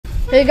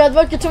Hey guys,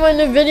 welcome to my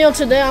new video.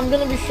 Today I'm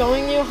going to be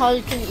showing you how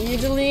you can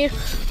easily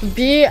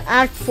beat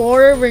Act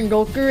 4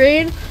 Rengoku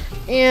raid,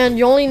 and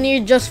you only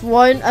need just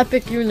one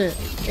epic unit,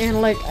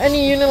 and like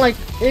any unit like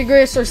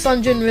Igris or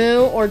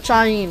Sunjin-Ryu or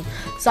Chain.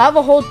 So I have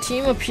a whole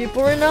team of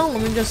people right now.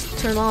 Let me just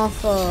turn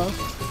off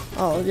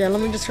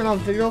let me just turn off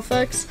video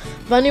effects.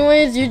 But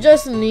anyways, you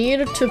just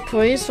need to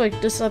place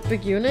like this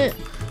epic unit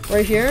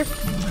right here,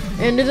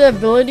 and there's an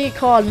ability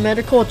called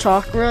Medical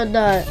Chakra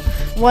that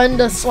when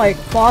the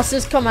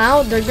bosses come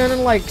out, they're gonna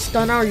like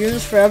stun our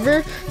units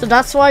forever. So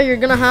that's why you're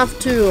gonna have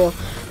to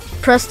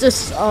press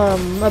this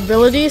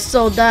ability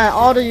so that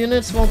all the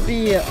units won't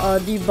be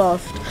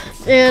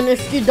debuffed. And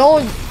if you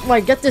don't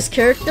like get this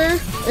character,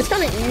 it's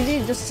kind of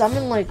easy. Just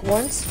summon like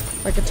once,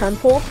 like a 10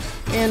 pull.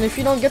 And if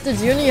you don't get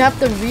this unit, you have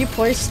to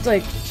replace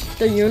like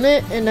the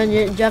unit, and then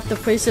you have to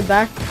place it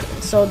back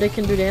so they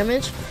can do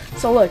damage.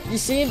 So look, you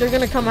see they're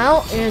gonna come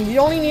out, and you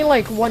only need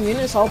like one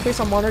unit. So I'll place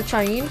a Mono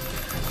Chain.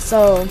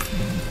 So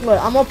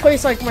look, I'm gonna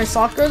place like my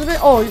Sakura's a bit.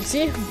 Oh, you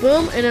see,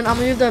 boom, and then I'm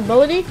gonna use the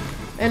ability,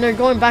 and they're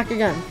going back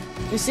again.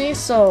 You see,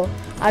 so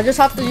I just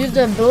have to use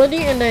the ability,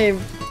 and they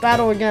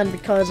battle again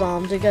because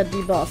they get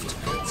debuffed.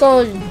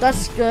 So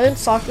that's good.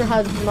 Sakura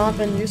has not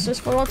been useless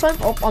for a long time.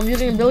 Oh, I'm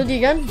using ability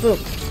again. Boom.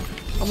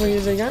 I'm gonna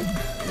use it again.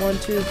 1,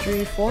 2,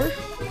 3, 4.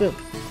 Boom.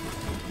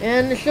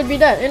 And it should be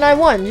dead. And I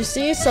won. You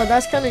see, so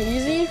that's kind of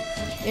easy.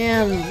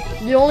 And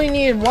you only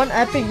need one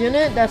epic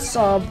unit. That's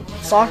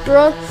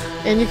Sakura,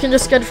 and you can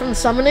just get it from the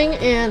summoning,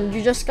 and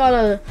you just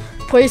gotta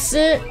place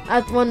it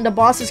at when the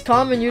bosses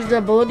come and use the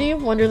ability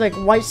when there's like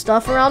white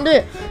stuff around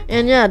it.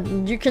 And yeah,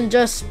 you can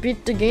just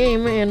beat the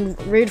game in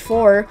raid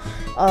 4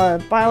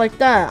 by like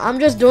that. I'm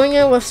just doing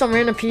it with some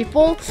random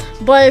people,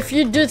 but if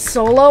you did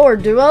solo or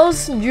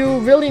duos, you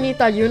really need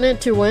that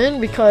unit to win,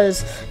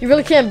 because you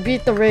really can't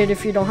beat the raid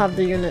if you don't have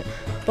the unit.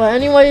 But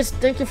anyways,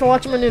 thank you for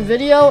watching my new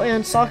video,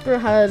 and Sakura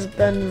has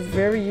been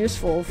very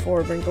useful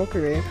for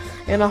Rengoku raid,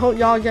 and I hope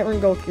y'all get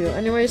Rengoku.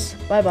 Anyways,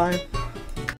 bye bye.